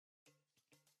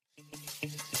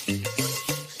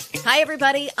Hi,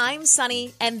 everybody. I'm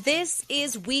Sunny, and this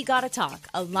is We Gotta Talk,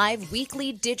 a live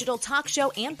weekly digital talk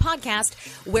show and podcast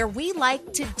where we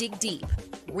like to dig deep.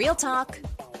 Real talk,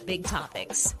 big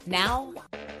topics. Now,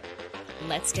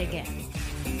 let's dig in.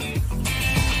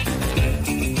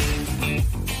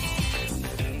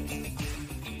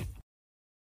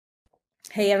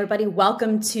 Hey, everybody.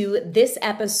 Welcome to this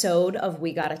episode of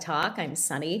We Gotta Talk. I'm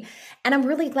Sunny, and I'm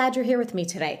really glad you're here with me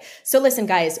today. So listen,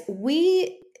 guys,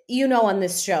 on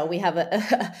this show, we have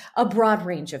a broad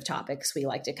range of topics we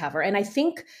like to cover. And I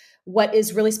think what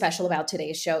is really special about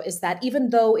today's show is that even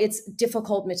though it's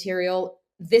difficult material,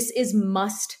 this is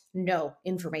must-know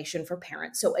information for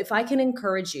parents. So if I can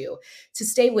encourage you to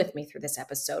stay with me through this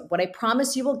episode, what I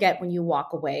promise you will get when you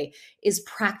walk away is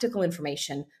practical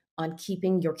information on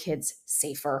keeping your kids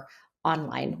safer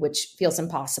online, which feels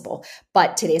impossible.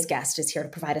 But today's guest is here to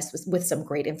provide us with some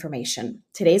great information.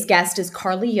 Today's guest is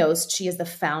Carly Yoost. She is the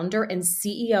founder and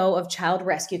CEO of Child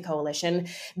Rescue Coalition.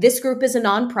 This group is a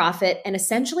nonprofit, and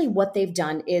essentially what they've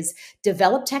done is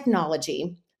develop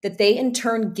technology that they in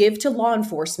turn give to law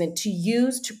enforcement to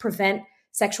use to prevent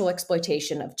sexual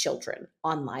exploitation of children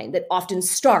online that often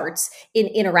starts in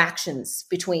interactions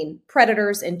between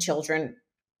predators and children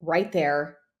right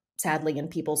there, sadly, in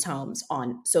people's homes,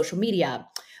 on social media,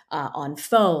 on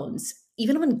phones,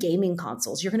 even on gaming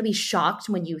consoles. You're going to be shocked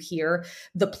when you hear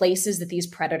the places that these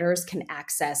predators can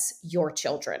access your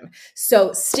children.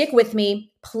 So stick with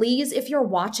me. Please, if you're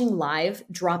watching live,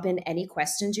 drop in any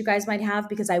questions you guys might have,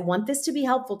 because I want this to be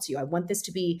helpful to you. I want this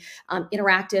to be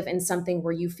interactive and something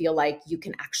where you feel like you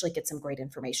can actually get some great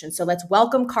information. So let's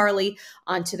welcome Carly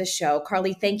onto the show.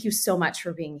 Carly, thank you so much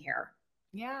for being here.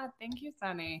 Yeah, thank you,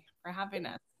 Sunny, for having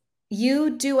us.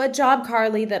 You do a job,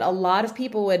 Carly, that a lot of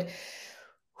people would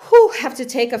have to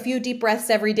take a few deep breaths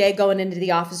every day going into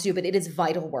the office to do, but it is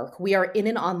vital work. We are in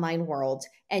an online world,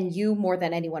 and you more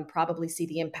than anyone probably see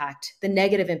the impact, the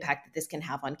negative impact that this can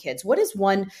have on kids. What is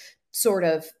one sort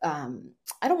of,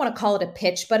 I don't want to call it a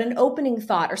pitch, but an opening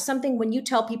thought or something when you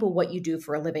tell people what you do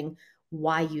for a living,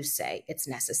 why you say it's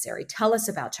necessary? Tell us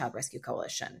about Child Rescue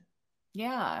Coalition.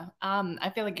 Yeah,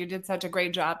 I feel like you did such a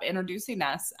great job introducing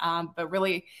us. But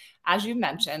really, as you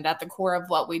mentioned, at the core of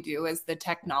what we do is the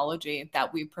technology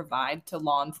that we provide to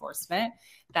law enforcement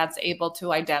that's able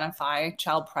to identify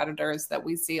child predators that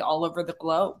we see all over the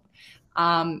globe.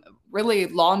 Really,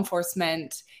 law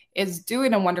enforcement is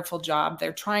doing a wonderful job.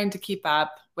 They're trying to keep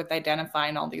up with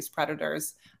identifying all these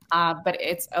predators, but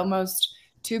it's almost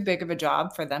too big of a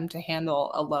job for them to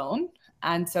handle alone.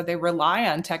 And so they rely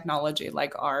on technology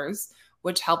like ours,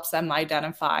 which helps them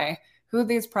identify who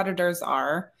these predators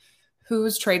are,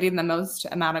 who's trading the most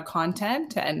amount of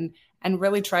content, and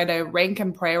really try to rank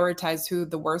and prioritize who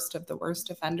the worst of the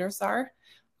worst offenders are.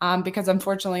 Because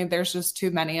unfortunately, there's just too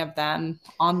many of them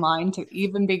online to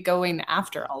even be going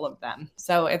after all of them.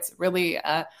 So it's really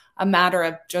a matter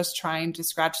of just trying to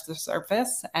scratch the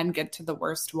surface and get to the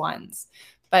worst ones.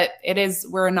 But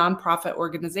we're a nonprofit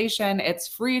organization. It's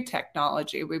free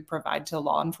technology we provide to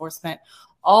law enforcement,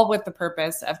 all with the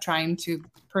purpose of trying to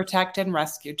protect and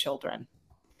rescue children.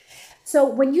 So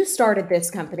when you started this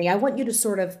company, I want you to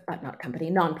sort of,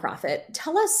 nonprofit,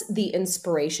 tell us the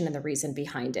inspiration and the reason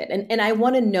behind it. And I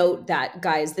want to note that,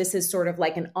 guys, this is sort of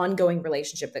like an ongoing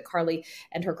relationship that Carly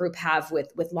and her group have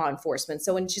with law enforcement.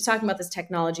 So when she's talking about this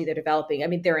technology they're developing, I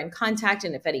mean, they're in contact.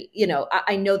 And if any,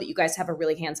 I know that you guys have a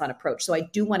really hands-on approach. So I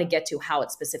do want to get to how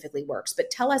it specifically works. But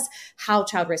tell us how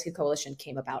Child Rescue Coalition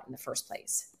came about in the first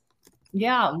place.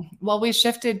 Yeah, well, we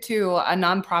shifted to a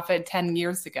nonprofit 10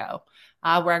 years ago.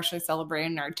 We're actually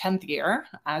celebrating our 10th year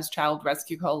as Child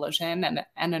Rescue Coalition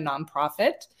and a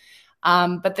nonprofit.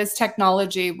 But this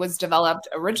technology was developed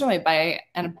originally by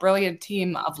a brilliant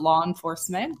team of law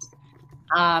enforcement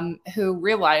who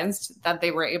realized that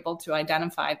they were able to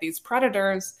identify these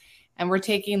predators and were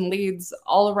taking leads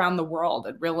all around the world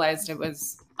and realized it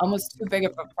was almost too big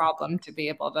of a problem to be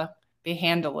able to be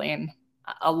handling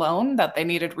alone, that they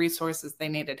needed resources, they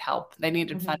needed help, they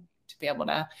needed funding to be able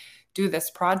to do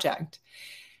this project.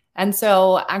 And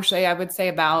so actually, I would say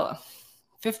about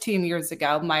 15 years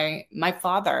ago, my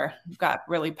father got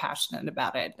really passionate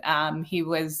about it. He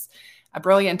was a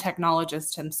brilliant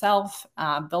technologist himself,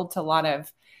 built a lot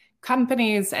of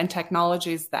companies and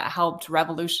technologies that helped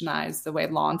revolutionize the way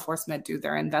law enforcement do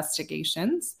their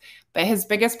investigations. But his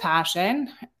biggest passion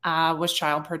was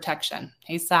child protection.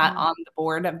 He sat on the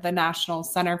board of the National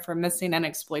Center for Missing and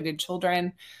Exploited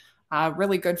Children,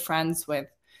 really good friends with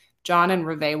John and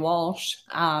Reve Walsh,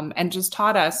 and just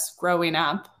taught us growing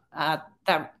up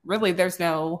that really there's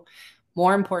no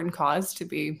more important cause to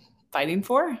be fighting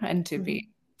for and to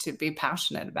be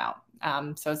passionate about.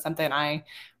 So it's something I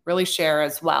really share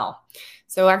as well.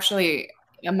 So actually,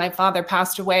 my father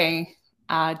passed away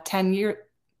 10 years.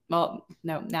 Well,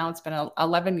 no, now it's been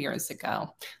 11 years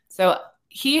ago. So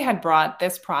he had brought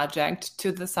this project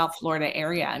to the South Florida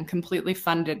area and completely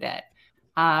funded it,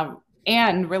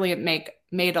 and really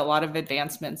made a lot of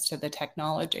advancements to the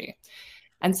technology.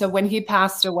 And so when he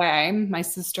passed away, my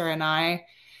sister and I,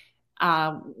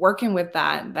 working with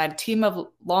that team of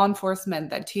law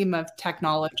enforcement, that team of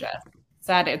technologists,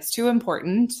 said it's too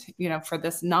important, for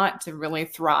this not to really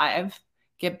thrive,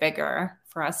 get bigger,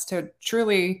 for us to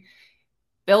truly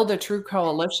build a true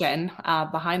coalition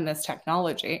behind this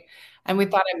technology. And we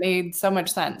thought it made so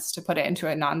much sense to put it into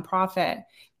a nonprofit,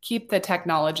 keep the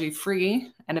technology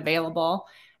free and available.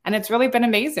 And it's really been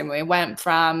amazing. We went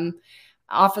from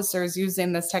officers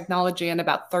using this technology in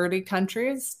about 30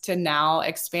 countries to now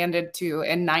expanded to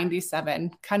in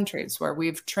 97 countries, where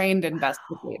we've trained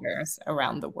investigators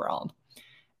around the world.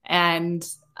 And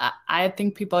I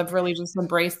think people have really just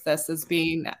embraced this as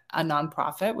being a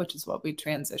nonprofit, which is what we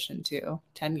transitioned to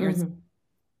 10 years ago.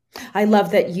 I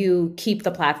love that you keep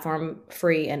the platform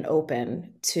free and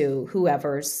open to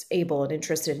whoever's able and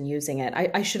interested in using it.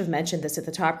 I should have mentioned this at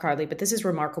the top, Carly, but this is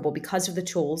remarkable because of the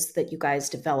tools that you guys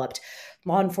developed.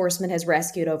 Law enforcement has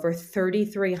rescued over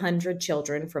 3,300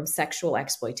 children from sexual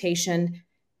exploitation.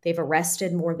 They've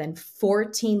arrested more than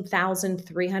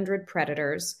 14,300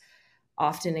 predators,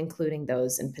 often including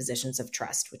those in positions of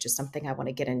trust, which is something I want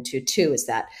to get into too, is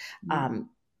that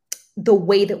the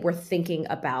way that we're thinking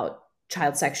about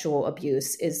child sexual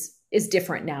abuse is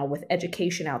different now with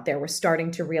education out there. We're starting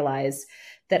to realize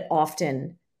that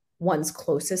often ones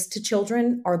closest to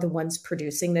children are the ones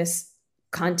producing this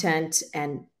content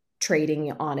and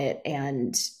trading on it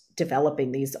and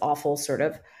developing these awful sort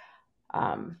of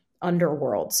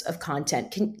underworlds of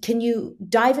content. Can you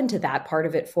dive into that part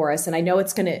of it for us? And I know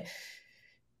it's going to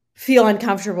feel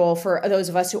uncomfortable for those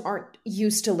of us who aren't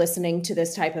used to listening to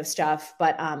this type of stuff,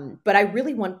 but I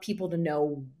really want people to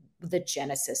know the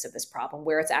genesis of this problem,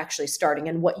 where it's actually starting,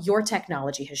 and what your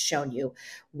technology has shown you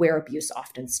where abuse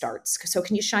often starts. So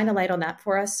can you shine a light on that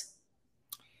for us?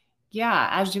 Yeah,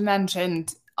 as you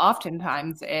mentioned,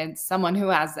 oftentimes it's someone who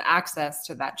has access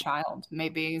to that child,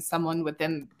 maybe someone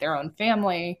within their own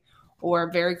family or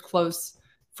a very close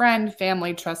friend,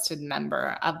 family, trusted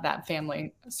member of that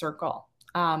family circle.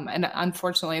 And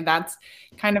unfortunately, that's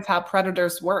kind of how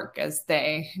predators work, as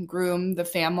they groom the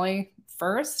family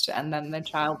first and then the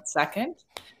child second.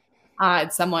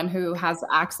 It's someone who has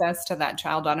access to that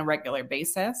child on a regular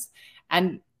basis.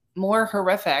 And more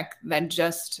horrific than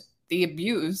just the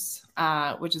abuse,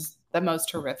 which is the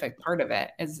most horrific part of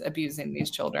it, is abusing these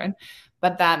children,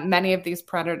 but that many of these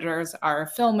predators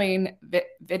are filming,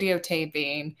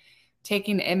 videotaping,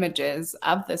 taking images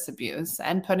of this abuse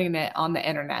and putting it on the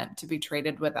internet to be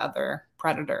traded with other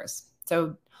predators.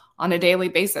 So on a daily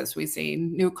basis, we see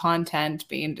new content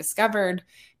being discovered,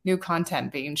 new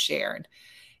content being shared.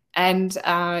 And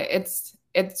it's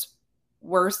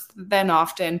worse than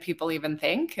often people even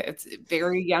think. It's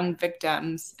very young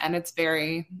victims, and it's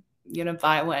very,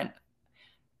 violent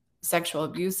sexual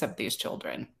abuse of these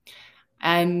children.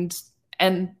 And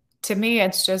to me,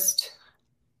 it's just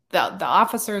the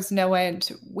officers know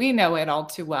it. We know it all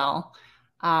too well.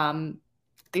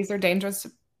 These are dangerous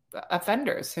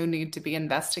offenders who need to be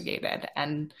investigated.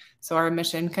 And so our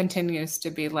mission continues to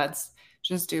be, let's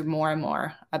just do more and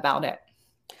more about it.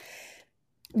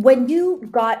 When you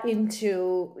got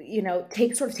into,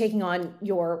 taking on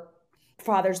your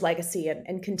father's legacy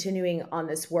and continuing on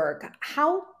this work,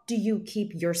 how do you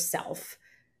keep yourself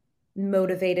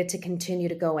motivated to continue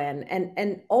to go in,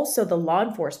 and also the law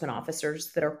enforcement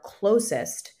officers that are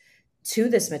closest to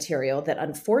this material, that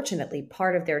unfortunately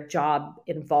part of their job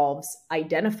involves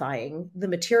identifying the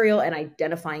material and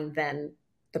identifying then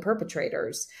the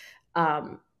perpetrators?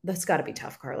 That's got to be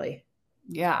tough, Carly.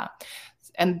 Yeah.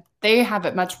 And they have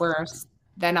it much worse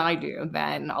than I do,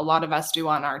 than a lot of us do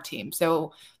on our team.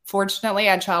 So fortunately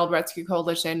at Child Rescue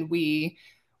Coalition, we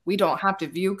don't have to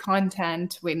view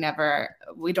content.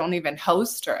 We don't even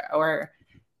host or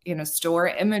store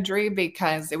imagery,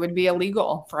 because it would be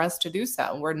illegal for us to do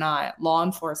so. We're not law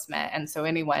enforcement. And so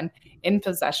anyone in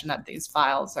possession of these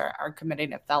files are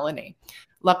committing a felony.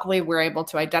 Luckily, we're able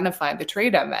to identify the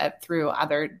trade of it through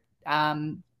other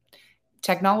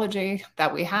technology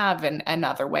that we have and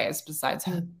other ways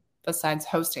besides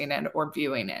hosting it or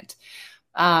viewing it.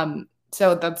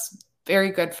 So that's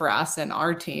very good for us and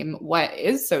our team. What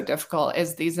is so difficult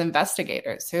is these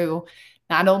investigators who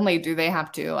not only do they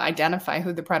have to identify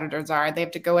who the predators are, they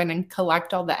have to go in and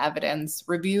collect all the evidence,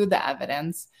 review the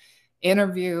evidence,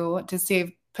 interview to see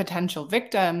if potential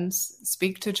victims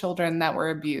speak to children that were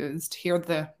abused, hear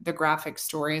the graphic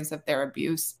stories of their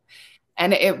abuse.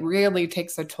 And it really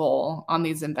takes a toll on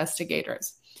these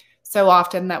investigators. So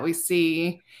often that we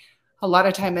see a lot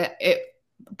of time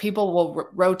people will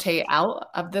rotate out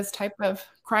of this type of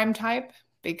crime type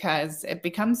because it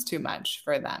becomes too much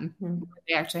for them. Mm-hmm.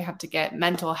 They actually have to get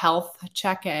mental health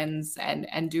check-ins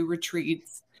and do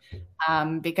retreats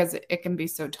because it can be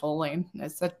so tolling.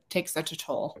 It takes such a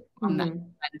toll on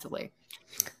them mentally.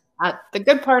 The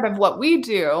good part of what we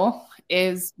do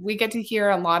is we get to hear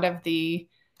a lot of the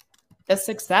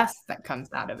success that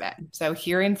comes out of it. So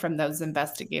hearing from those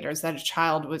investigators that a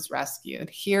child was rescued,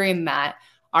 hearing that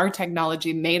our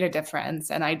technology made a difference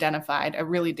and identified a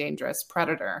really dangerous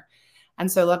predator.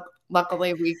 And so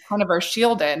luckily we kind of are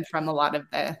shielded from a lot of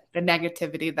the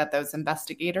negativity that those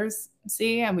investigators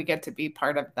see, and we get to be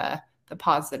part of the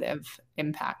positive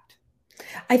impact.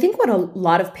 I think what a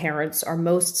lot of parents are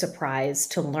most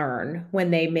surprised to learn when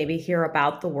they maybe hear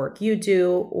about the work you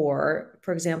do, or,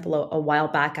 for example, a while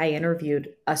back, I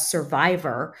interviewed a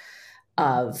survivor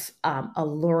of a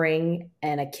luring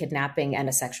and a kidnapping and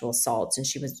a sexual assault. And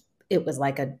it was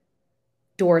like a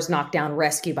doors knocked down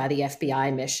rescue by the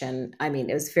FBI mission. I mean,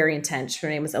 it was very intense. Her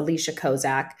name was Alicia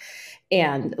Kozak,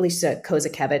 and Alicia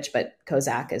Kozakevich, but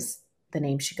Kozak is the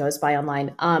name she goes by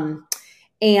online.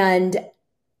 And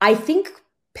I think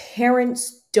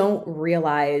parents don't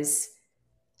realize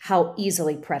how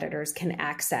easily predators can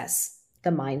access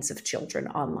the minds of children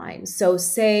online. So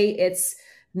say it's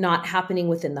not happening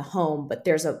within the home, but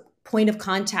there's a point of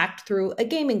contact through a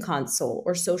gaming console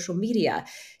or social media.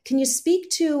 Can you speak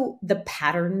to the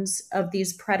patterns of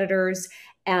these predators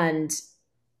and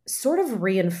sort of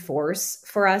reinforce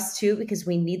for us too, because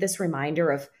we need this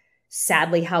reminder of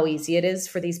sadly how easy it is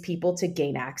for these people to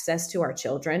gain access to our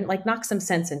children? Like, knock some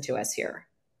sense into us here.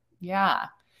 Yeah.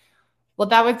 Well,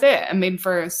 that was it. I mean,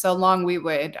 for so long, we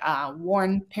would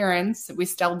warn parents, we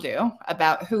still do,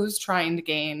 about who's trying to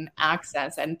gain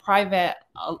access and private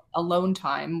alone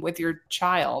time with your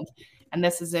child. And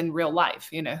this is in real life,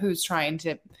 who's trying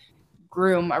to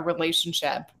groom a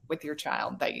relationship with your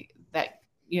child that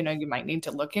you might need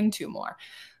to look into more.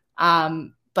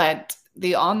 But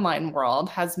the online world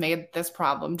has made this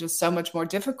problem just so much more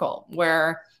difficult,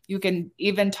 where you can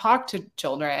even talk to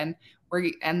children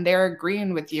and they're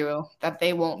agreeing with you that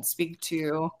they won't speak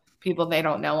to people they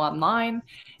don't know online.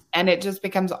 And it just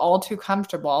becomes all too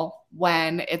comfortable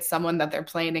when it's someone that they're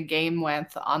playing a game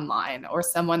with online, or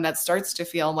someone that starts to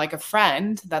feel like a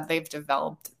friend that they've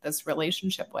developed this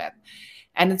relationship with.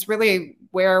 And it's really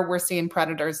where we're seeing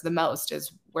predators the most,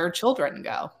 is where children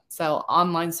go. So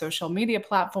online social media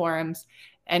platforms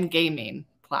and gaming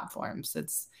platforms.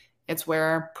 It's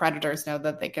where predators know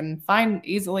that they can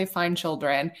easily find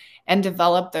children and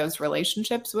develop those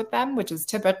relationships with them, which is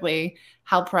typically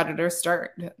how predators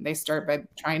start. They start by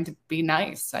trying to be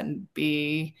nice and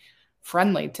be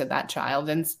friendly to that child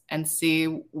and see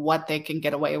what they can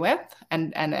get away with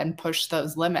and push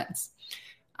those limits.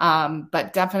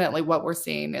 But definitely what we're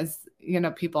seeing is,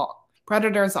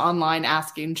 predators online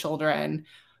asking children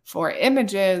for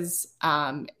images,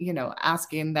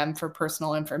 asking them for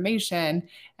personal information,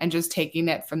 and just taking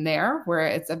it from there, where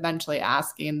it's eventually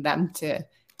asking them to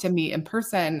meet in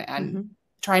person and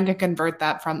trying to convert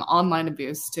that from online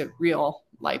abuse to real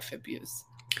life abuse.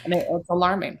 And it's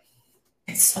alarming.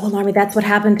 It's so alarming. That's what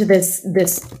happened to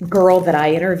this girl that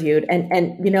I interviewed. And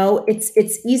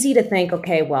it's easy to think,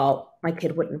 okay, well, my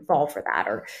kid wouldn't fall for that.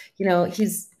 Or,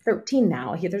 he's 13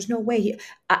 now. There's no way.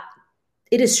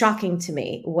 It is shocking to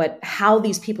me how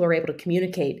these people are able to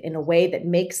communicate in a way that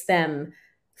makes them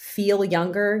feel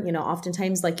younger.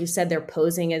 Oftentimes, like you said, they're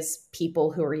posing as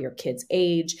people who are your kid's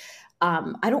age.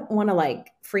 I don't want to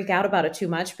freak out about it too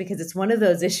much, because it's one of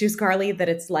those issues, Carly, that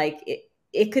it's like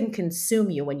it can consume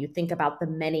you when you think about the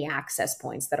many access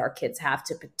points that our kids have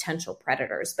to potential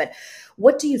predators. But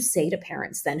what do you say to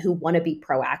parents then who want to be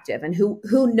proactive and who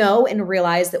know and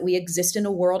realize that we exist in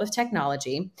a world of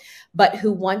technology, but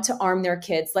who want to arm their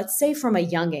kids, let's say from a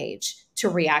young age, to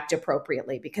react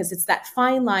appropriately? Because it's that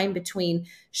fine line between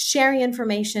sharing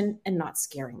information and not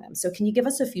scaring them. So can you give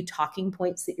us a few talking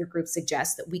points that your group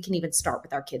suggests that we can even start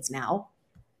with our kids now?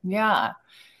 Yeah.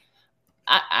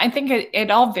 I think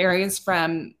it all varies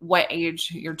from what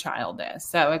age your child is.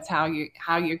 So it's how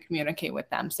you communicate with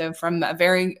them. So from a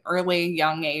very early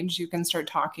young age, you can start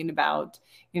talking about,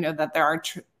 that there are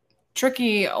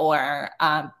tricky or,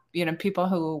 people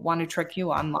who want to trick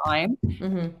you online,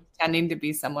 pretending to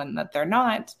be someone that they're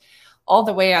not, all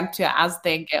the way up to as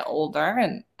they get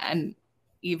older and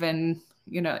even,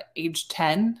 age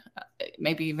 10,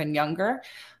 maybe even younger,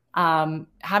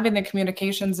 having the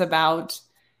communications about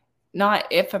not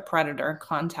if a predator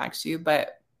contacts you,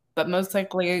 but most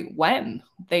likely when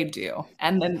they do,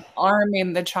 and then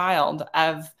arming the child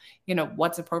of,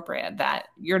 what's appropriate, that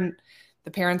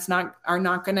the parents are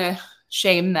not going to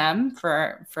shame them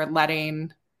for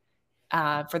letting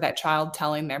for that child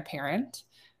telling their parent.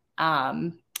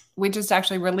 We just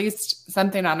actually released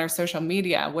something on our social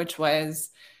media, which was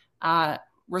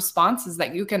responses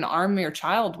that you can arm your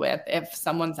child with if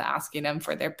someone's asking them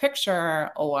for their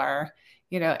picture or,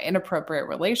 inappropriate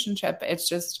relationship. It's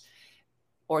just,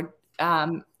 or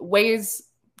ways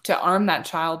to arm that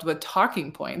child with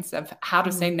talking points of how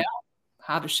to say no,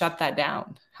 how to shut that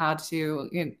down, how to,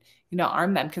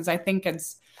 arm them. Because I think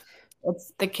it's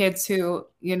the kids who,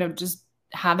 just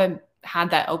haven't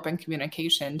had that open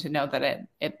communication to know that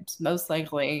it's most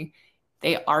likely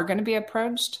they are going to be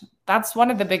approached. That's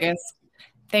one of the biggest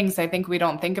things I think we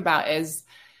don't think about is,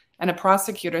 and a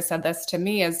prosecutor said this to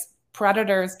me, is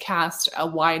predators cast a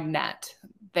wide net.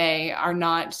 They are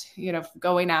not,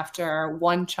 going after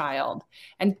one child.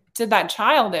 And to that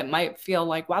child, it might feel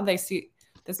like, wow, they see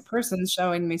this person's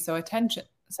showing me so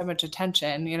much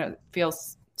attention,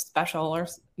 feels special, or,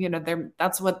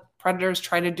 that's what predators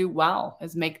try to do well,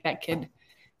 is make that kid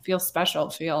feel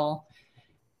special,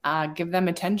 give them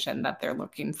attention that they're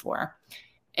looking for.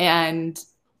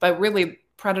 But really,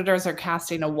 predators are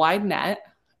casting a wide net,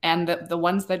 and the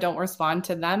ones that don't respond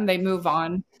to them, they move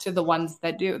on to the ones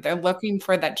that do. They're looking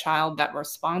for that child that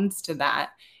responds to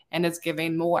that and is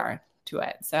giving more to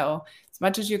it. So as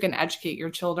much as you can educate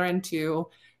your children to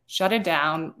shut it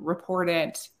down, report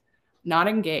it, not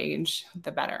engage,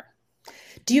 the better.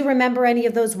 Do you remember any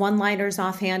of those one-liners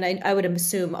offhand? I would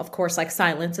assume, of course, like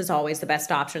silence is always the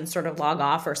best option, sort of log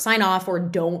off or sign off, or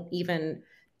don't even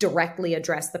directly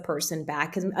address the person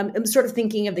back. Because I'm sort of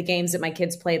thinking of the games that my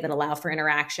kids play that allow for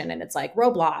interaction, and it's like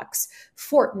Roblox,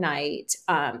 Fortnite,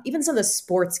 even some of the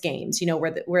sports games,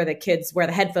 where the kids wear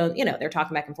the headphones, they're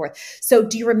talking back and forth. So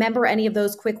do you remember any of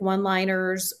those quick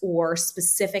one-liners or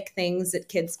specific things that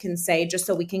kids can say, just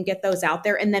so we can get those out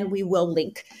there? And then we will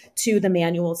link to the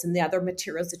manuals and the other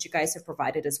materials that you guys have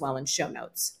provided as well in show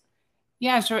notes.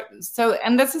 Yeah, sure. So,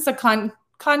 and this is a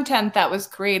content that was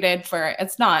created for,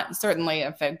 it's not certainly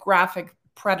if a graphic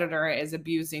predator is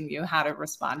abusing you, how to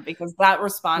respond, because that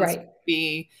response would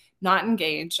be not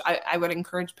engage. I would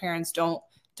encourage parents, don't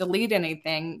delete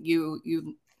anything.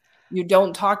 You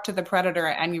don't talk to the predator,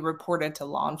 and you report it to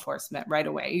law enforcement right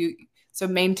away. So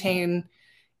maintain,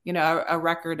 a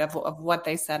record of what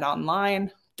they said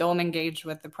online. Don't engage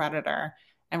with the predator,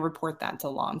 and report that to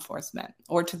law enforcement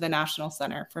or to the National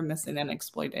Center for Missing and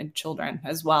Exploited Children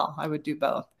as well. I would do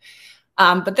both.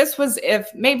 But this was if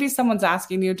maybe someone's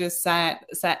asking you to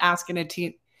asking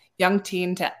a young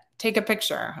teen to take a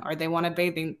picture, or they want a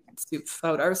bathing suit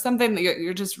photo or something that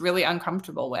you're just really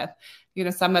uncomfortable with.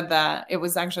 It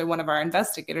was actually one of our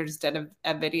investigators did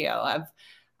a video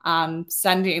of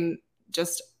sending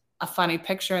just a funny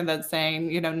picture that's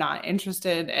saying, not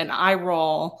interested, an eye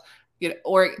roll,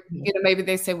 or maybe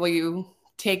they say, will you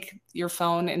take your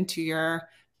phone into your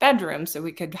bedroom so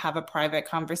we could have a private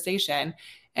conversation,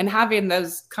 and having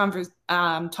those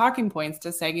talking points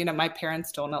to say, my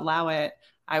parents don't allow it.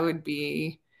 I would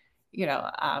be,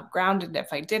 grounded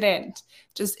if I didn't.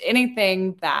 Just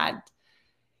anything that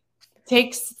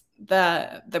takes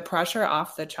the pressure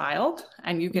off the child,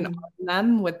 and you can arm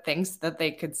them with things that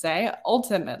they could say,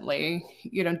 ultimately,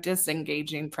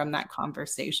 disengaging from that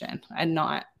conversation and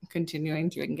not continuing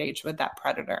to engage with that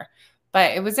predator.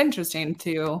 But it was interesting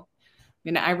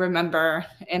I remember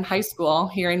in high school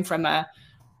hearing from a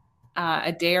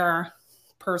DARE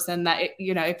person that,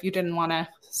 if you didn't want to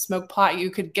smoke pot, you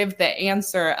could give the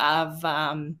answer of,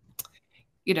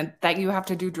 that you have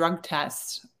to do drug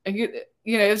tests.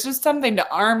 It's just something to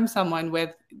arm someone with.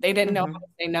 They didn't know how to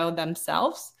say no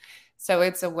themselves. So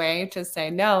it's a way to say,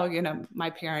 no,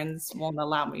 my parents won't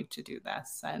allow me to do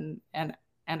this, and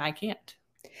I can't.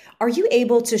 Are you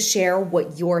able to share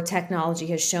what your technology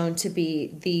has shown to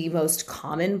be the most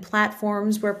common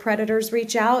platforms where predators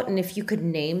reach out? And if you could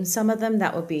name some of them,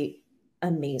 that would be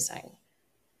amazing.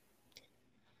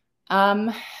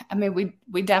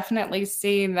 We definitely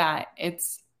see that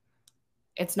it's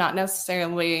not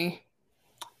necessarily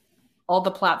all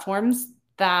the platforms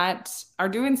that are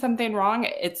doing something wrong.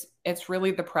 It's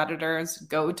really the predators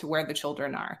go to where the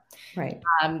children are. Right.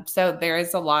 So there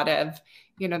is a lot of,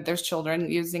 there's children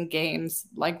using games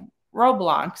like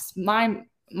Roblox,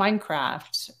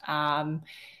 Minecraft.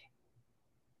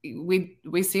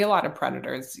 We see a lot of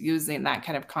predators using that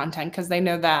kind of content because they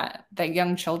know that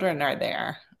young children are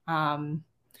there.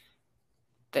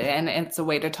 and it's a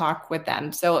way to talk with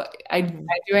them. So I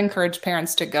do encourage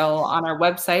parents to go on our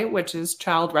website, which is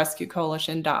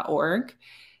childrescuecoalition.org,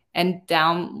 and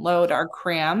download our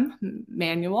CRAM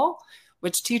manual,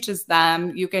 which teaches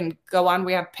them. You can go on,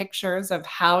 we have pictures of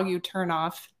how you turn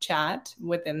off chat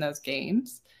within those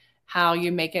games, how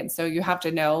you make it so you have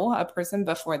to know a person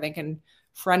before they can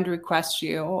friend request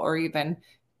you or even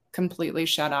completely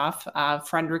shut off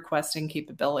friend requesting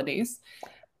capabilities.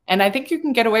 And I think you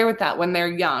can get away with that when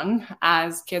they're young.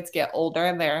 As kids get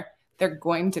older, they're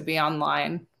going to be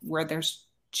online where there's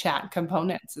chat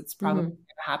components. It's probably going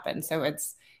to happen. So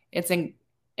it's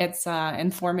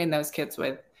informing those kids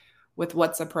with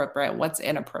what's appropriate, what's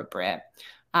inappropriate,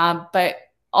 but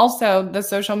also the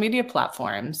social media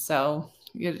platforms. So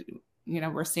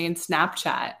we're seeing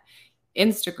Snapchat,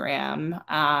 Instagram,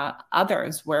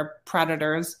 others where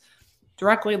predators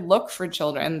directly look for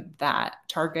children that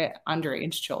target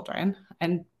underage children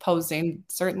and posing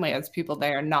certainly as people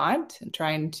they are not, and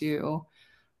trying to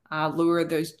lure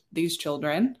these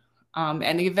children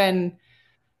and even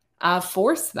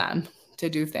force them to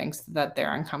do things that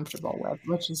they're uncomfortable with,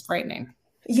 which is frightening.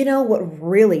 You know, what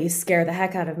really scare the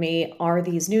heck out of me are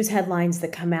these news headlines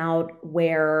that come out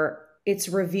where it's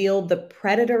revealed the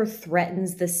predator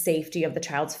threatens the safety of the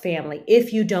child's family.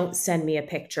 If you don't send me a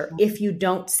picture, if you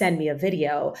don't send me a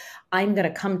video, I'm going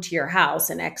to come to your house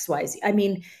and XYZ. I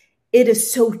mean, it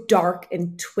is so dark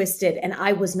and twisted. And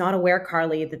I was not aware,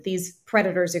 Carly, that these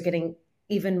predators are getting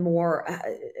even more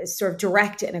sort of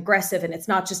direct and aggressive. And it's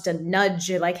not just a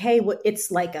nudge, like, hey, it's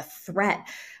like a threat.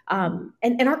 And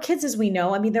our kids, as we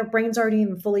know, I mean, their brains aren't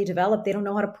even fully developed. They don't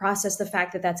know how to process the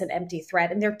fact that that's an empty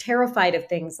threat. And they're terrified of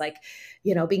things like,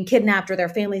 being kidnapped or their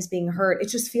families being hurt. It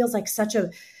just feels like such a,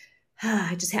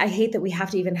 I hate that we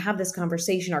have to even have this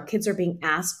conversation. Our kids are being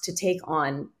asked to take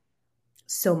on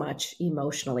so much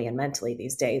emotionally and mentally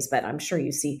these days, but I'm sure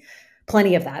you see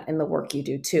plenty of that in the work you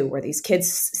do too, where these kids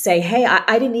say, hey,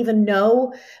 I didn't even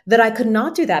know that I could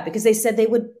not do that because they said they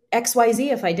would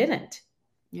XYZ if I didn't.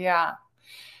 Yeah.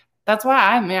 That's why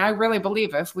I really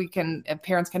believe if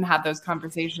parents can have those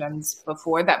conversations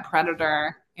before that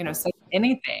predator, says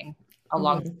anything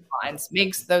along those lines,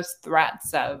 makes those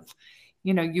threats of,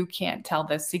 you can't tell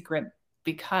this secret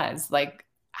because, like,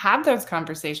 have those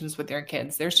conversations with your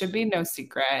kids. There should be no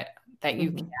secret that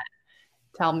you can't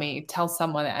tell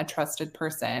someone, a trusted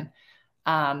person.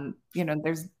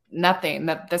 There's nothing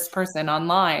that this person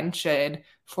online should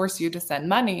force you to send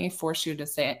money, force you to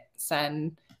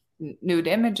send nude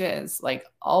images. Like,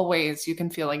 always you can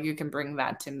feel like you can bring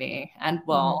that to me and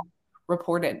we'll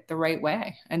report it the right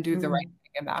way and do the right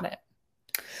thing about it.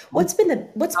 What's been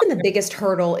the biggest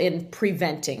hurdle in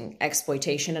preventing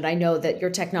exploitation? And I know that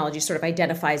your technology sort of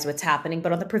identifies what's happening,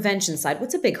 but on the prevention side,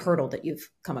 what's a big hurdle that you've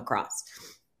come across?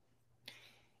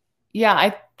 Yeah,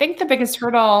 I think the biggest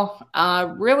hurdle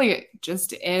really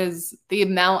just is the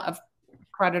amount of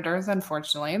predators,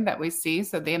 unfortunately, that we see.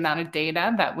 So the amount of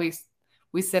data that we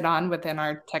sit on within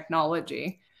our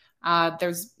technology.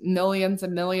 There's millions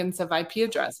and millions of IP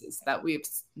addresses that we've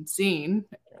seen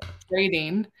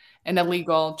trading an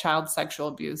illegal child sexual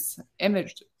abuse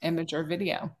image or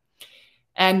video.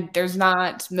 And there's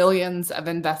not millions of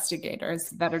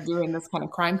investigators that are doing this kind of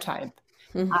crime type.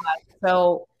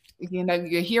 So,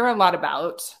 you hear a lot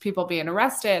about people being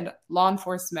arrested. Law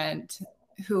enforcement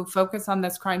who focus on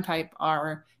this crime type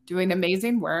are doing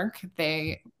amazing work.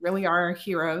 They really are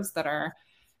heroes that are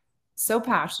so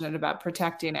passionate about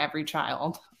protecting every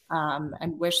child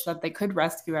and wish that they could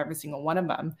rescue every single one of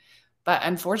them. But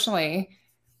unfortunately,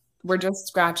 we're just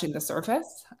scratching the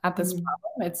surface at this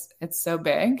problem. It's so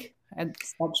big.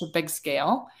 It's such a big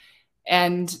scale.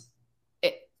 And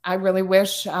I really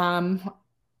wish,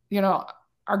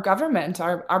 our government,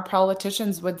 our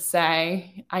politicians would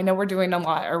say, I know we're doing a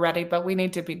lot already, but we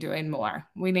need to be doing more.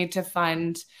 We need to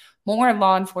fund more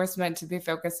law enforcement to be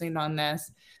focusing on this.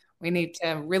 We need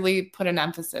to really put an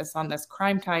emphasis on this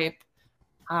crime type.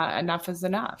 Enough is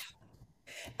enough.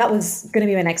 That was going to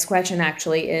be my next question,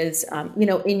 actually, is,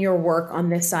 in your work on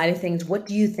this side of things, what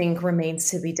do you think remains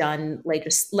to be done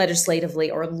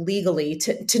legislatively or legally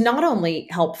to not only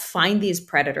help find these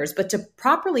predators, but to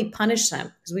properly punish them?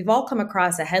 Because we've all come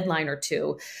across a headline or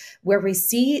two where we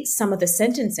see some of the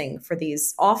sentencing for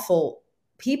these awful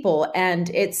people, and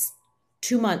it's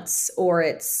 2 months or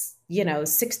it's,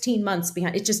 16 months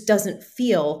behind. It just doesn't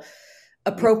feel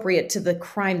appropriate to the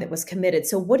crime that was committed.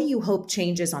 So what do you hope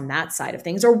changes on that side of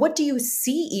things? Or what do you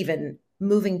see even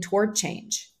moving toward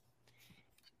change?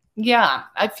 Yeah,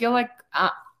 I feel like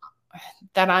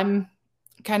that I'm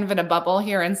kind of in a bubble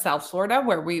here in South Florida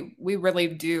where we really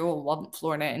do, well,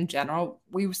 Florida in general,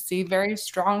 we see very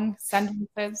strong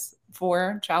sentences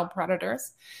for child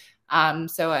predators.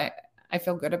 So I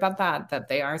feel good about that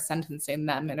they are sentencing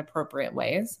them in appropriate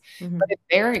ways. Mm-hmm. But it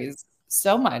varies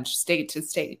so much state to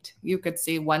state. You could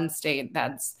see one state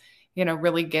that's,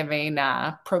 really giving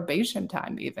probation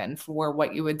time even for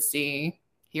what you would see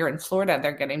here in Florida.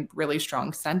 They're getting really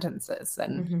strong sentences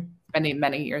and spending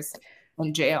many years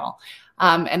in jail.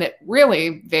 And it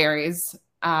really varies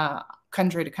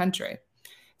country to country.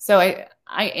 So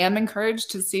I am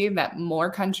encouraged to see that more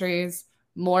countries,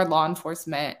 more law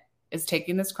enforcement is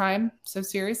taking this crime so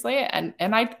seriously. And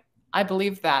I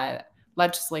believe that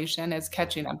legislation is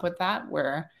catching up with that,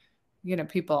 where,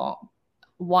 people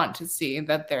want to see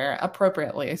that they're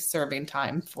appropriately serving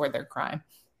time for their crime.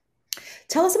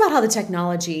 Tell us about how the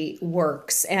technology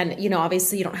works. And,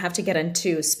 obviously you don't have to get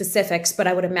into specifics, but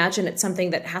I would imagine it's something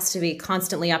that has to be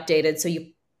constantly updated. So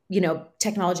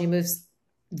technology moves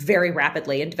very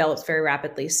rapidly and develops very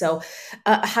rapidly. So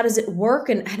how does it work,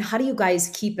 and how do you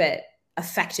guys keep it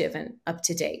effective and up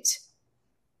to date?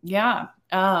 Yeah.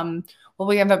 Well,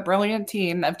 we have a brilliant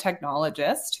team of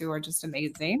technologists who are just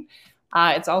amazing.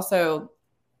 It's also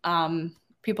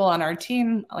people on our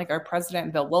team, like our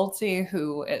president, Bill Wiltsey,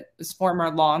 who is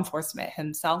former law enforcement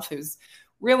himself, who's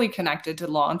really connected to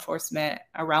law enforcement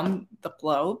around the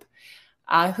globe,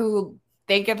 who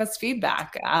they give us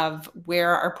feedback of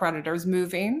where are predators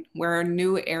moving, where are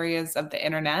new areas of the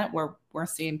internet where we're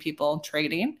seeing people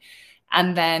trading.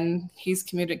 And then he's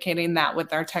communicating that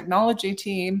with our technology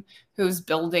team, who's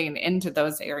building into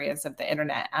those areas of the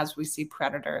internet as we see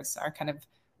predators are kind of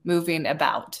moving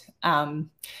about.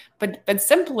 But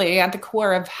simply at the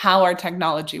core of how our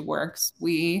technology works,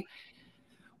 we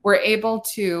were able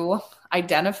to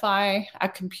identify a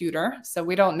computer. So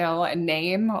we don't know a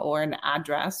name or an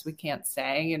address. We can't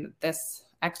say, this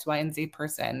X, Y, and Z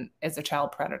person is a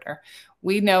child predator.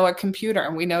 We know a computer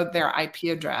and we know their IP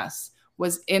address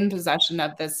was in possession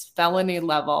of this felony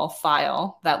level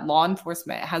file that law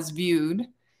enforcement has viewed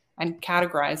and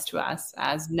categorized to us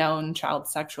as known child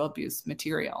sexual abuse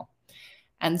material.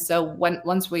 And so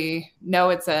once we know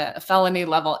it's a felony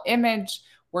level image,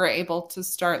 we're able to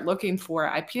start looking for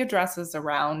IP addresses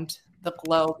around the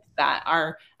globe that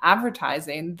are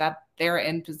advertising that they're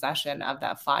in possession of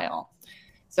that file.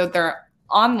 So they're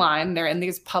online, they're in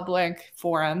these public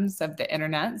forums of the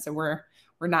internet. So we're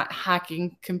not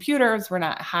hacking computers, we're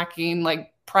not hacking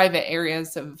like private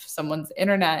areas of someone's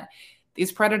internet.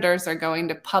 These predators are going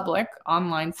to public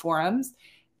online forums.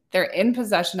 They're in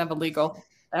possession of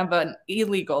an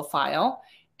illegal file,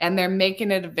 and they're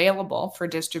making it available for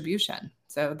distribution.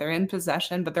 So they're in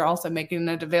possession, but they're also making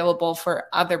it available for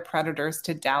other predators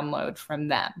to download from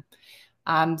them.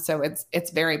 So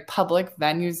it's very public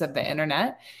venues of the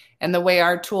internet. And the way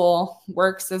our tool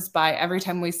works is by every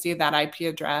time we see that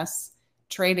IP address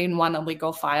trading one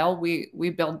illegal file, we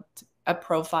build a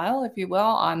profile, if you will,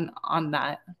 on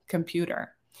that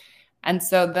computer. And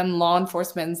so then law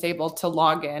enforcement is able to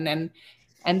log in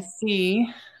and see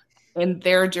in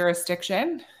their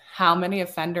jurisdiction how many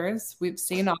offenders we've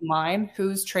seen online,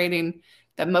 who's trading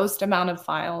the most amount of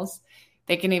files.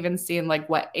 They can even see in like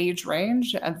what age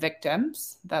range of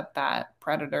victims that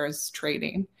predator is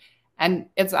trading. And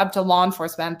it's up to law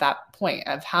enforcement at that point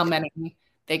of how many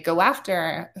they go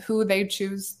after, who they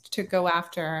choose to go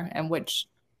after, and which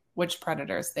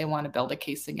predators they want to build a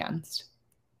case against.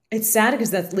 It's sad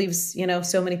because that leaves,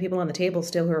 so many people on the table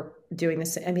still who are doing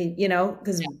this. I mean,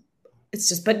 because it's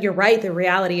just, but you're right. The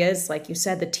reality is, like you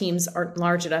said, the teams aren't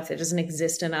large enough. There doesn't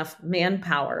exist enough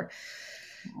manpower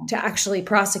to actually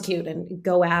prosecute and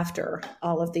go after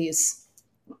all of these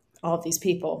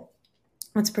people.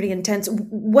 That's pretty intense.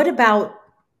 What about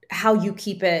how you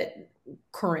keep it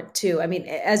current too? I mean,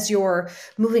 as you're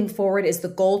moving forward, is the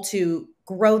goal to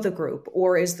grow the group,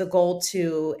 or is the goal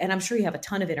to, and I'm sure you have a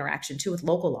ton of interaction too with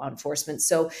local law enforcement.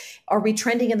 So are we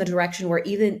trending in the direction where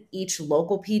even each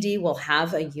local PD will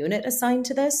have a unit assigned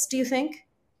to this, do you think?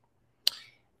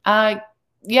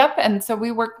 Yep. And so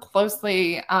we work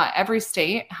closely. Every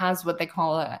state has what they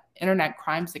call a Internet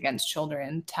Crimes Against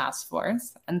Children task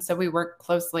force. And so we work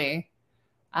closely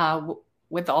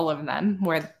with all of them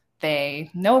where they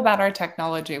know about our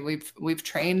technology. We've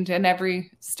trained in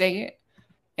every state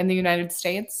in the United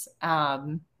States.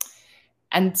 And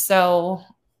so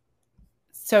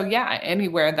yeah,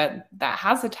 anywhere that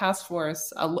has a task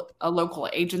force, a local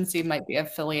agency might be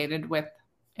affiliated with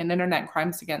an Internet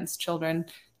Crimes Against Children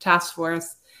task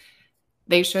force.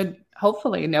 They should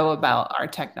hopefully know about our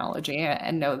technology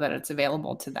and know that it's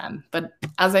available to them. But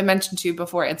as I mentioned to you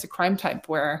before, it's a crime type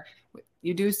where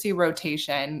you do see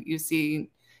rotation. You see,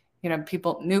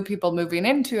 new people moving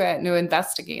into it, new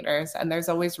investigators, and there's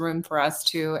always room for us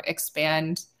to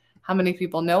expand how many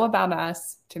people know about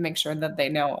us, to make sure that they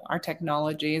know our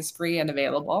technology is free and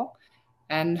available,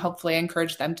 and hopefully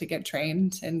encourage them to get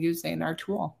trained in using our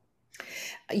tool.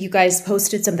 You guys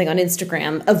posted something on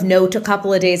Instagram of note a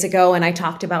couple of days ago, and I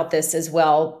talked about this as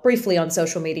well briefly on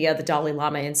social media, the Dalai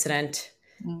Lama incident.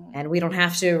 And we don't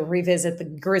have to revisit the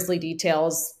grisly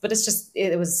details, but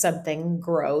it was something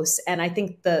gross. And I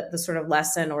think the sort of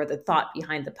lesson or the thought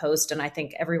behind the post, and I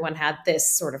think everyone had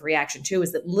this sort of reaction too,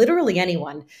 is that literally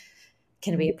anyone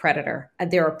can be a predator.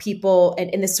 And there are people,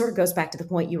 and this sort of goes back to the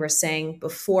point you were saying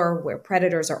before, where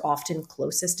predators are often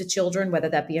closest to children, whether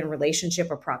that be in relationship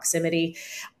or proximity.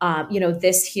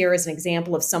 This here is an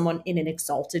example of someone in an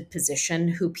exalted position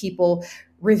who people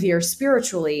revere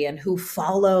spiritually and who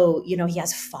follow, he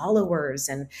has followers.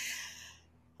 And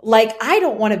like, I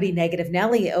don't want to be negative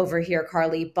Nelly over here,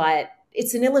 Carly, but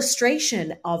it's an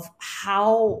illustration of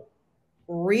how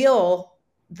real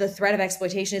the threat of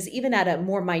exploitation is, even at a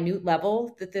more minute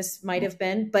level that this might have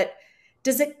been. But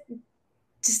does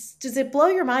it blow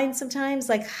your mind sometimes,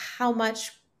 like how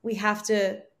much we have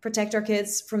to protect our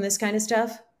kids from this kind of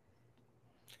stuff?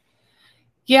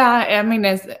 Yeah, I mean,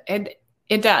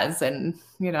 it does, and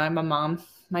I'm a mom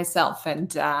myself,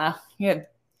 and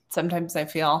sometimes I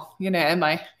feel, am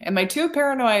I too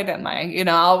paranoid? Am I,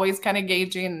 always kind of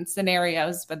gauging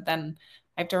scenarios? But then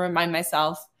I have to remind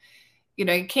myself,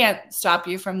 it can't stop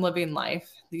you from living life.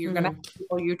 You're going to have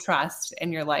people you trust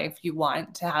in your life. You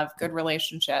want to have good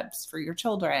relationships for your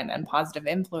children and positive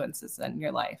influences in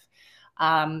your life.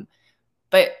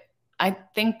 But I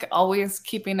think always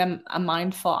keeping a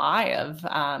mindful eye of,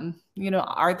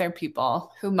 are there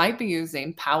people who might be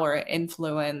using power,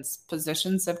 influence,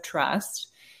 positions of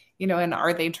trust, and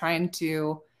are they trying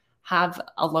to have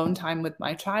alone time with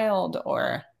my child,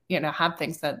 or, have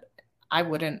things that I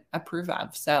wouldn't approve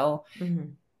of. So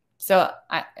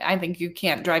I think you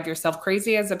can't drive yourself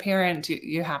crazy as a parent.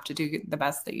 You have to do the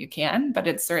best that you can, but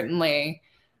it's certainly,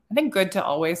 I think, good to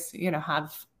always,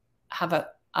 have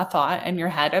a thought in your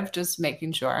head of just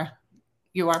making sure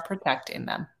you are protecting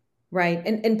them. Right.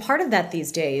 And part of that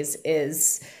these days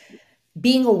is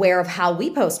being aware of how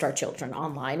we post our children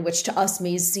online, which to us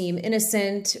may seem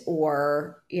innocent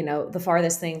or, the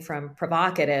farthest thing from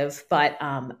provocative. But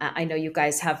I know you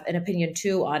guys have an opinion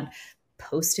too on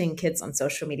posting kids on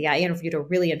social media. I interviewed a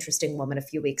really interesting woman a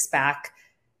few weeks back.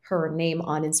 Her name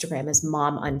on Instagram is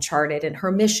Mom Uncharted, and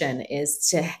her mission is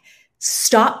to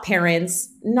stop parents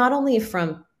not only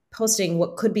from posting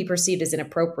what could be perceived as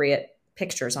inappropriate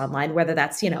pictures online, whether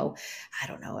that's, I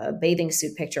don't know, a bathing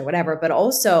suit picture, whatever, but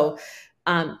also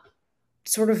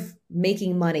sort of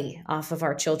making money off of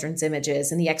our children's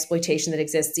images and the exploitation that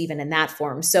exists even in that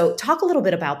form. So talk a little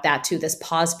bit about that too, this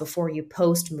pause before you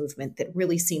post movement that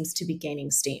really seems to be gaining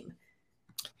steam.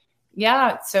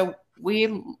 Yeah. So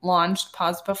we launched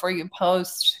Pause Before You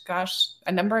Post,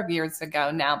 a number of years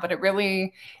ago now, but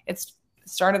it's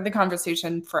started the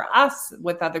conversation for us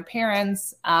with other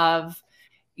parents of,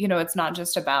 it's not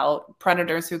just about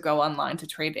predators who go online to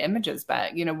trade images,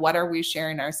 but, what are we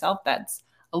sharing ourselves that's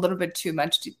a little bit too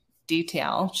much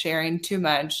detail, sharing too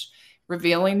much,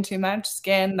 revealing too much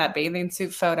skin, that bathing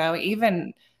suit photo.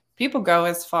 Even people go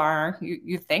as far,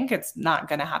 you think it's not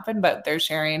going to happen, but they're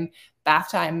sharing bath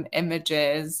time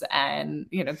images and,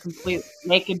 complete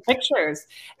naked pictures,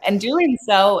 and doing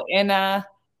so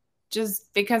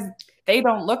just because they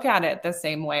don't look at it the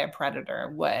same way a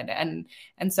predator would. And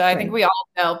so I think we all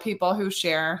know people who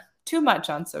share too much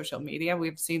on social media.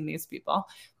 We've seen these people,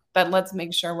 but let's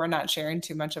make sure we're not sharing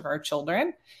too much of our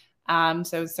children.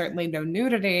 So certainly no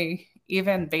nudity,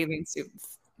 even bathing suit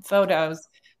photos,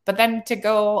 but then to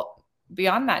go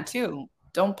beyond that too,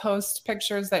 don't post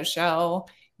pictures that show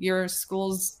your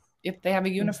schools, if they have a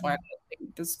uniform,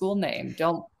 the school name.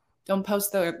 Don't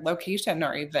post the location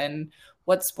or even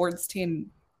what sports team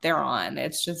they're on.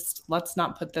 It's just, let's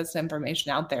not put this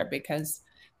information out there, because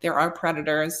there are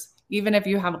predators. Even if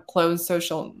you have a closed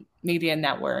social media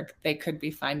network, they could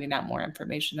be finding out more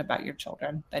information about your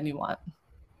children than you want.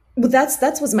 Well,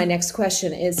 that's was my next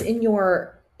question, is in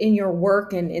your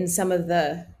work and in some of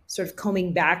the sort of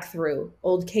combing back through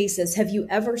old cases, have you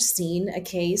ever seen a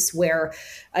case where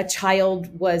a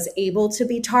child was able to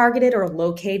be targeted or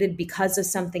located because of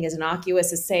something as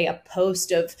innocuous as, say, a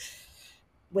post of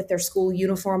with their school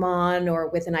uniform on or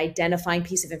with an identifying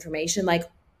piece of information? Like,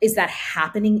 is that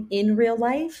happening in real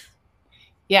life?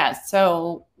 Yeah.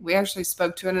 So we actually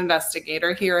spoke to an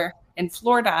investigator here in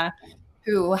Florida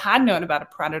who had known about a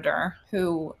predator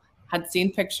who had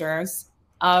seen pictures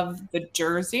of the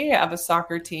jersey of a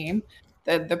soccer team.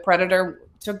 The predator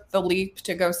took the leap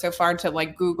to go so far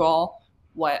to Google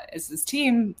what is this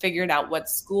team, figured out what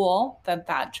school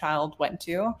that child went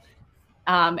to,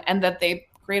 and that they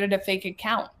created a fake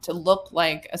account to look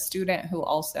like a student who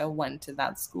also went to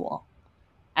that school.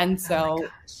 And Oh my so,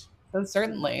 gosh. so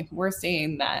certainly we're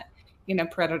seeing that,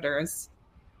 predators,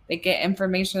 they get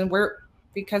information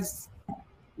because,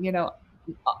 you know,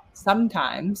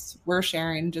 sometimes we're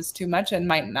sharing just too much and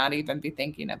might not even be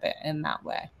thinking of it in that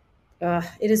way.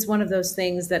 It is one of those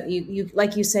things that you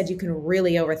like you said, you can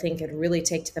really overthink and really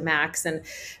take to the max. And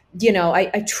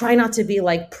I try not to be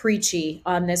like preachy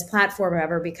on this platform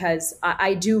ever, because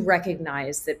I do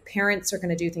recognize that parents are going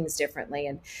to do things differently.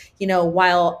 And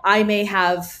while I may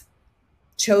have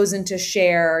chosen to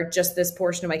share just this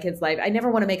portion of my kid's life, I never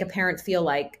want to make a parent feel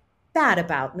like bad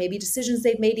about maybe decisions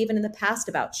they've made even in the past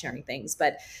about sharing things.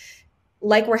 But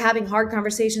like we're having hard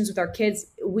conversations with our kids,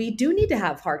 we do need to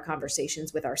have hard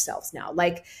conversations with ourselves now.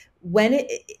 Like when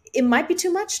it might be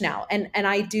too much now. And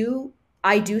I do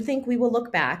think we will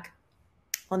look back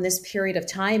on this period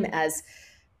of time as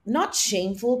not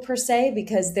shameful per se,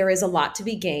 because there is a lot to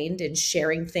be gained in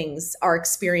sharing things, our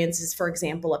experiences, for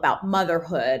example, about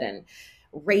motherhood and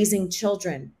raising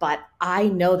children. But I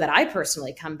know that I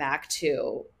personally come back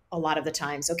to a lot of the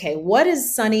times, okay, what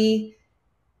is Sunny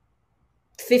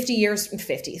 15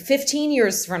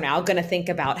 years from now going to think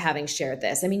about having shared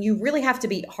this? I mean, you really have to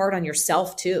be hard on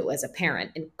yourself too as a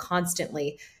parent, and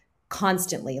constantly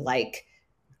like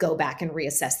go back and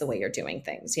reassess the way you're doing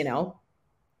things.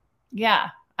 Yeah.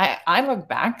 I look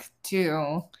back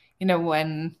to,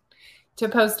 when to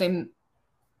posting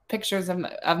pictures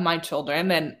of my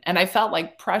children, and I felt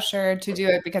like pressure to do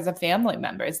it because of family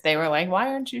members. They were like, why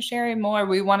aren't you sharing more?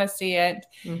 We want to see it.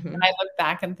 And Mm-hmm. I look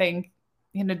back and think,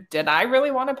 did I really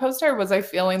want to post it, or was I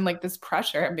feeling like this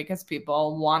pressure because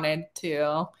people wanted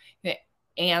to,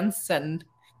 aunts and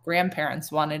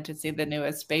grandparents wanted to see the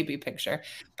newest baby picture?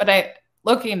 But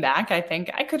looking back, I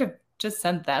think I could have just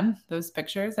sent them those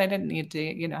pictures. I didn't need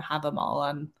to, have them all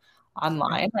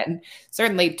online, Right. and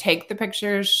certainly take the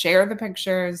pictures, share the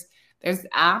pictures. There's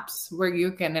apps where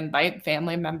you can invite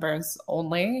family members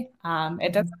only.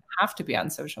 It doesn't Mm-hmm. have to be on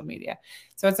social media.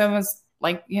 So it's almost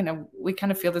like, we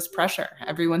kind of feel this pressure.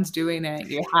 Everyone's doing it.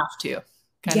 You have to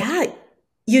kind of. Yeah,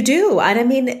 you do. And I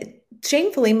mean,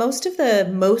 shamefully, most of the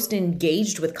most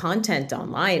engaged with content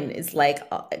online is like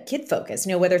kid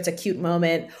focused, whether it's a cute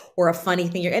moment or a funny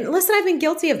thing. And listen, I've been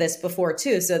guilty of this before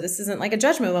too. So this isn't like a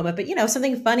judgment moment, but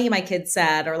something funny my kid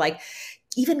said, or like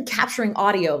even capturing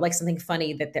audio, like something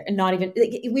funny that they're not even,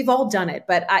 like, we've all done it.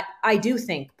 But I do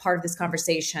think part of this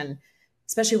conversation,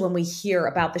 especially when we hear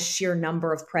about the sheer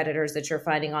number of predators that you're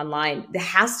finding online, there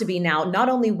has to be now not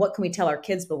only what can we tell our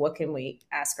kids, but what can we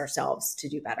ask ourselves to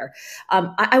do better.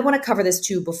 I want to cover this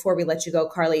too before we let you go,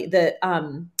 Carly. The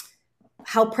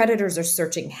how predators are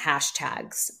searching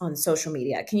hashtags on social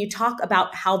media. Can you talk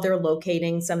about how they're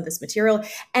locating some of this material,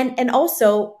 and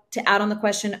also to add on the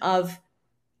question of,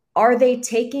 are they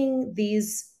taking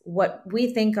these what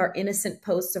we think are innocent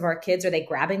posts of our kids? Are they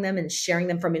grabbing them and sharing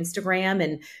them from Instagram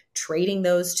and trading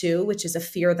those too, which is a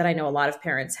fear that I know a lot of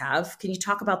parents have? Can you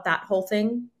talk about that whole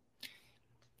thing?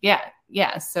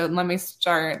 Yeah. So let me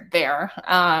start there.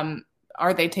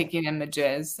 Are they taking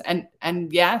images?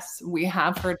 And yes, we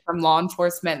have heard from law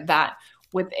enforcement that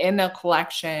within a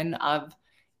collection of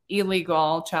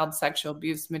illegal child sexual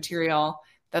abuse material,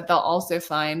 that they'll also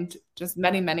find just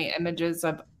many, many images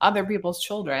of other people's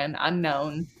children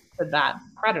unknown to that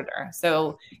predator.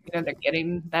 So, they're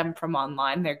getting them from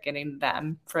online, they're getting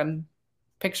them from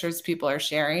pictures people are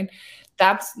sharing.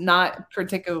 That's not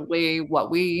particularly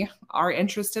what we are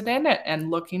interested in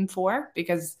and looking for,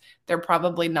 because they're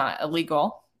probably not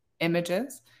illegal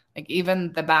images. Like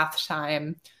even the bath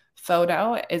time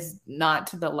photo is not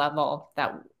to the level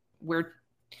that we're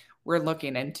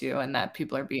looking into and that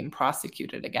people are being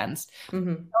prosecuted against.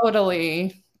 Mm-hmm.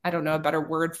 Totally, I don't know a better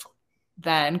word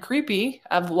than creepy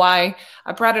of why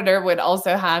a predator would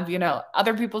also have,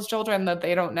 other people's children that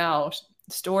they don't know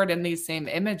stored in these same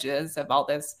images of all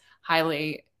this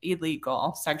highly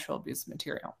illegal sexual abuse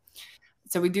material.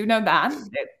 So we do know that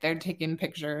they're taking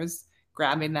pictures,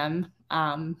 grabbing them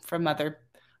from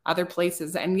other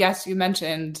places. And yes, you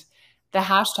mentioned the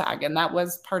hashtag, and that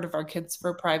was part of our Kids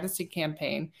for Privacy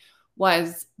campaign,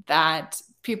 was that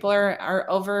people are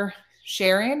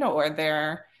oversharing, or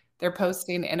they're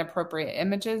posting inappropriate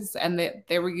images, and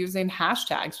they were using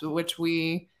hashtags, which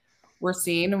we were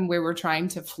seeing, and we were trying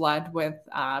to flood with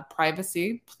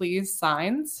privacy please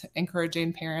signs,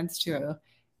 encouraging parents to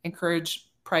encourage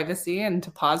privacy and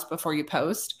to pause before you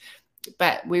post.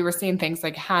 But we were seeing things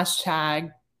like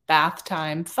hashtag bath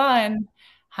time fun,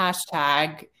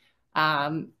 hashtag,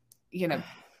 you know,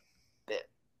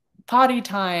 potty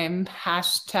time,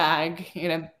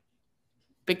 hashtag,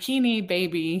 bikini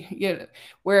baby,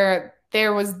 where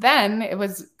there was then it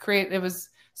was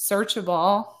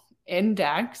searchable,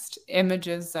 indexed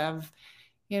images of,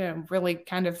 really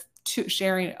kind of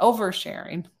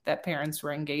oversharing that parents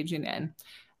were engaging in.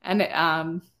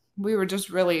 And we were just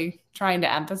really trying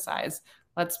to emphasize,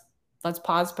 let's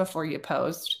pause before you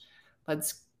post.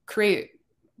 Let's create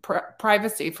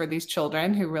privacy for these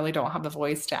children who really don't have a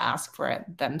voice to ask for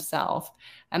it themselves.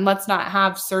 And let's not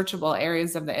have searchable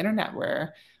areas of the internet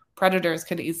where predators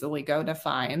could easily go to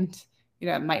find,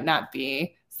 it might not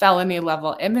be felony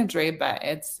level imagery, but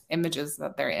it's images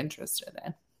that they're interested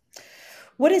in.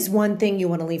 What is one thing you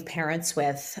want to leave parents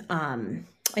with?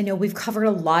 I know we've covered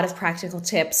a lot of practical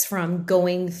tips, from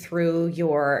going through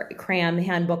your CRAM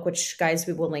handbook, which, guys,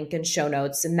 we will link in show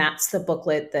notes. And that's the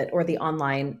booklet or the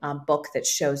online book that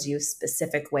shows you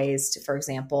specific ways to, for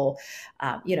example,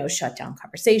 shut down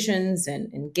conversations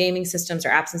and gaming systems or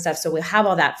apps and stuff. So we'll have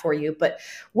all that for you. But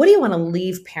what do you want to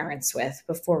leave parents with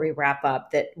before we wrap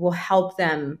up that will help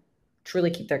them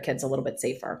truly keep their kids a little bit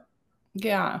safer?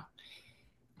 Yeah,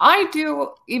 I do,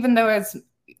 even though it's,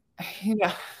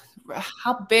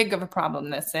 how big of a problem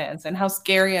this is and how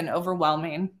scary and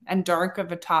overwhelming and dark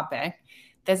of a topic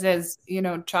this is.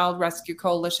 Child Rescue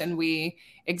Coalition, we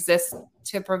exist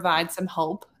to provide some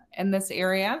hope in this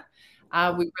area.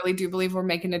 We really do believe we're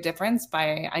making a difference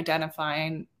by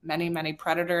identifying many, many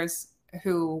predators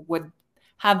who would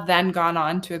have then gone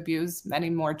on to abuse many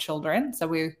more children. So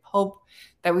we hope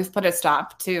that we've put a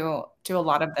stop to a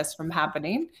lot of this from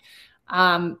happening.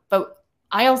 But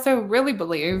I also really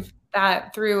believe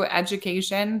that through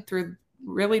education, through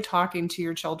really talking to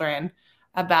your children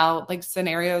about like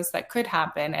scenarios that could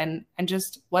happen and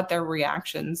just what their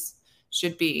reactions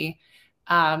should be.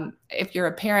 If you're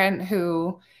a parent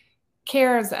who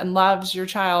cares and loves your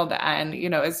child and,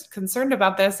 is concerned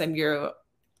about this, and you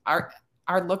are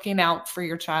looking out for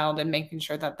your child and making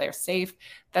sure that they're safe,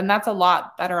 then that's a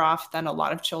lot better off than a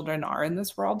lot of children are in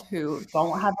this world who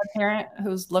don't have a parent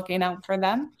who's looking out for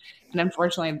them. And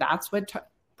unfortunately, that's what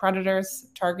predators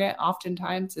target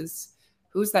oftentimes, is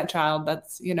who's that child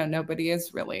that's, nobody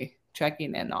is really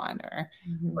checking in on or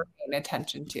paying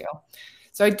attention to.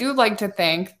 So I do like to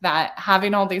think that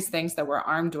having all these things that we're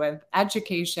armed with,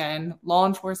 education, law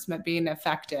enforcement being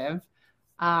effective,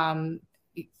 and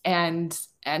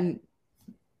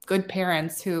good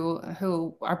parents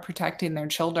who are protecting their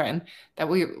children, that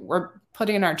we're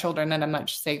putting our children in a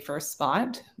much safer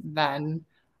spot than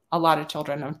a lot of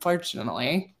children,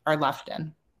 unfortunately, are left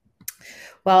in.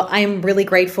 Well, I'm really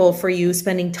grateful for you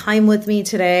spending time with me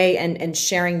today and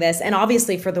sharing this, and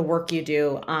obviously for the work you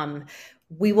do.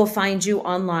 We will find you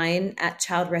online at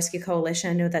Child Rescue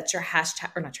Coalition. I know that's your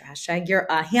hashtag, or not your hashtag, your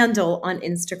handle on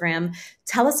Instagram.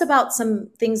 Tell us about some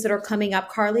things that are coming up,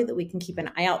 Carly, that we can keep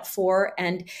an eye out for.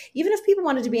 And even if people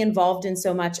wanted to be involved in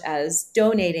so much as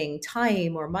donating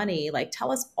time or money, like,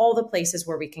 tell us all the places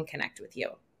where we can connect with you.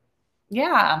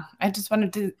 Yeah, I just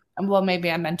wanted to, well, maybe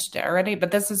I mentioned it already,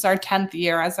 but this is our 10th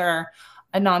year as a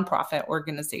nonprofit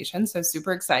organization. So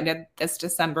super excited. This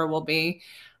December will be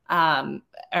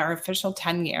our official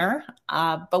 10 year,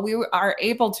 but we are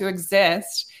able to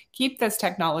exist, keep this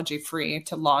technology free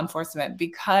to law enforcement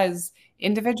because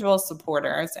individual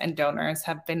supporters and donors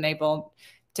have been able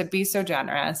to be so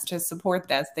generous to support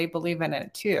this. They believe in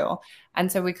it too.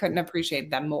 And so we couldn't appreciate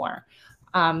them more.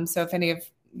 So if any of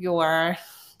your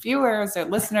viewers or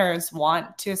listeners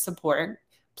want to support,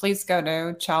 please go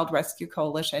to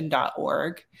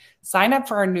childrescuecoalition.org. Sign up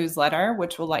for our newsletter,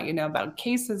 which will let you know about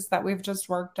cases that we've just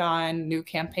worked on, new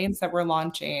campaigns that we're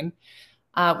launching.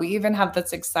 We even have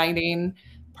this exciting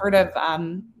part of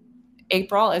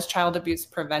April is Child Abuse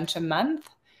Prevention Month.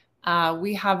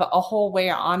 We have a whole way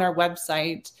on our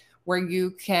website where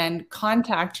you can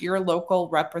contact your local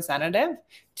representative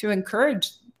to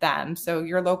encourage them, so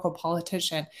your local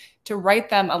politician, to write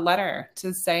them a letter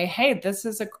to say, hey, this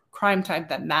is a crime type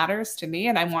that matters to me,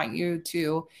 and I want you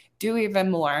to do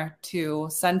even more to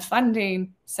send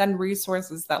funding, send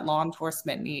resources that law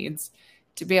enforcement needs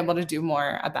to be able to do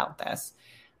more about this.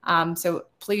 So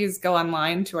please go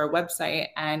online to our website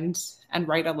and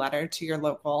write a letter to your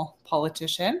local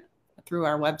politician through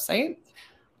our website.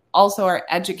 Also, our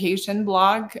education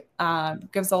blog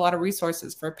gives a lot of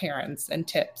resources for parents and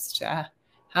tips to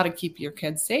how to keep your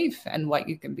kids safe and what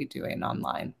you can be doing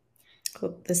online.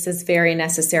 Cool. This is very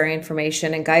necessary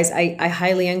information. And guys, I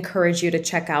highly encourage you to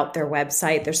check out their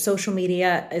website. Their social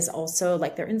media is also,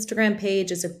 like, their Instagram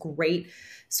page is a great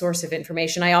source of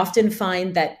information. I often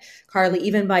find that, Carly,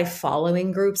 even by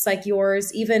following groups like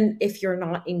yours, even if you're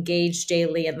not engaged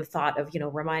daily in the thought of,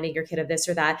 reminding your kid of this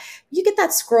or that, you get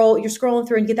that you're scrolling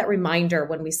through and get that reminder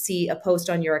when we see a post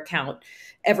on your account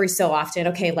every so often.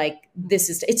 Okay, like it's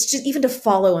just, even to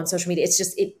follow on social media,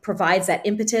 it provides that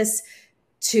impetus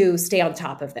to stay on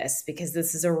top of this, because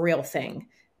this is a real thing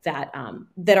that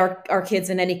our kids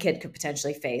and any kid could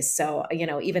potentially face. So,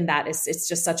 even that it's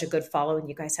just such a good follow, and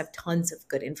you guys have tons of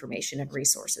good information and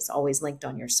resources always linked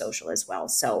on your social as well.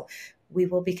 So we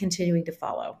will be continuing to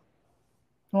follow.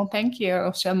 Well, thank you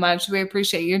so much. We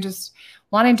appreciate you just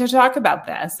wanting to talk about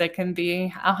this. It can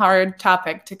be a hard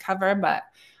topic to cover, but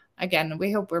again,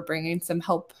 we hope we're bringing some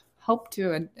hope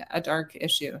to a dark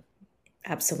issue.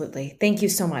 Absolutely. Thank you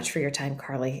so much for your time,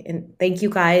 Carly. And thank you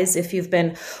guys. If you've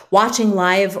been watching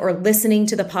live or listening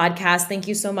to the podcast, thank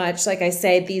you so much. Like I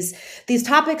say, these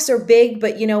topics are big,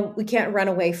 but we can't run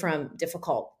away from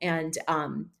difficult. And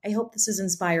I hope this has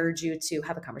inspired you to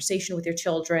have a conversation with your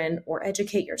children or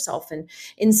educate yourself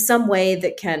in some way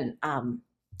that can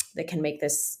make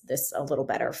this a little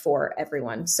better for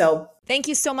everyone. So thank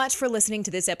you so much for listening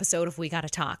to this episode of We Gotta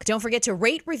Talk. Don't forget to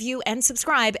rate, review, and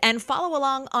subscribe, and follow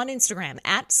along on Instagram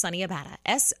at Sonny Abatta,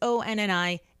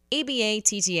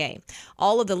 SONNIABATTA.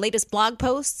 All of the latest blog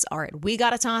posts are at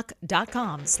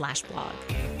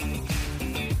wegottatalk.com/blog.